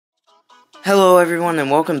Hello everyone and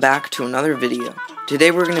welcome back to another video. Today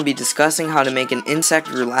we're going to be discussing how to make an insect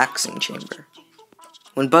relaxing chamber.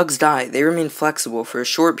 When bugs die, they remain flexible for a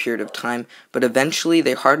short period of time, but eventually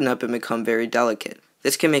they harden up and become very delicate.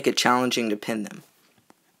 This can make it challenging to pin them.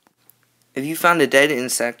 If you found a dead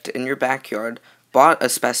insect in your backyard, bought a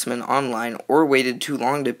specimen online, or waited too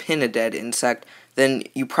long to pin a dead insect, then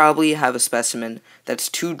you probably have a specimen that's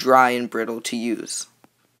too dry and brittle to use.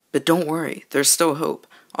 But don't worry, there's still hope.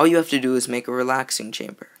 All you have to do is make a relaxing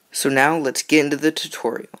chamber. So now let's get into the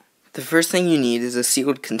tutorial. The first thing you need is a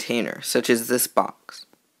sealed container, such as this box.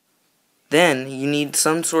 Then you need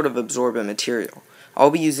some sort of absorbent material.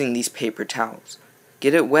 I'll be using these paper towels.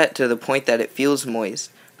 Get it wet to the point that it feels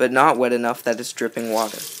moist, but not wet enough that it's dripping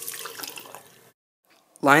water.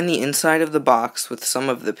 Line the inside of the box with some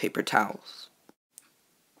of the paper towels.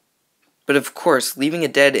 But of course, leaving a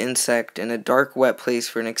dead insect in a dark, wet place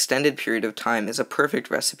for an extended period of time is a perfect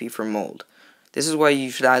recipe for mold. This is why you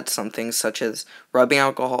should add something such as rubbing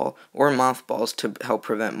alcohol or mothballs to help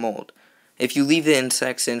prevent mold. If you leave the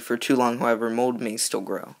insects in for too long, however, mold may still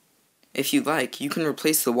grow. If you like, you can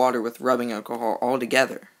replace the water with rubbing alcohol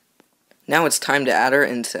altogether. Now it's time to add our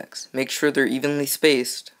insects. Make sure they're evenly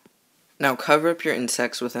spaced. Now cover up your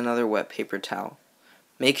insects with another wet paper towel.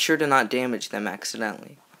 Make sure to not damage them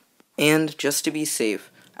accidentally. And, just to be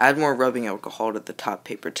safe, add more rubbing alcohol to the top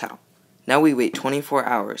paper towel. Now we wait 24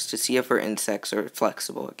 hours to see if our insects are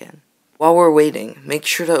flexible again. While we're waiting, make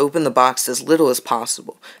sure to open the box as little as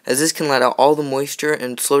possible, as this can let out all the moisture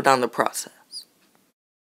and slow down the process.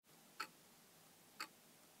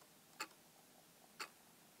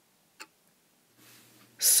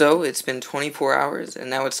 So, it's been 24 hours, and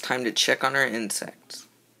now it's time to check on our insects.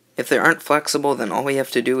 If they aren't flexible, then all we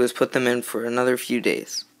have to do is put them in for another few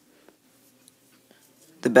days.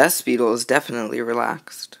 The best beetle is definitely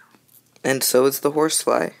relaxed, and so is the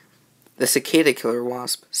horsefly. The cicada killer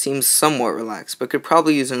wasp seems somewhat relaxed, but could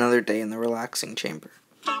probably use another day in the relaxing chamber.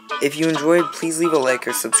 If you enjoyed, please leave a like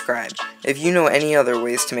or subscribe. If you know any other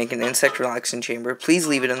ways to make an insect relaxing chamber, please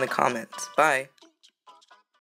leave it in the comments. Bye!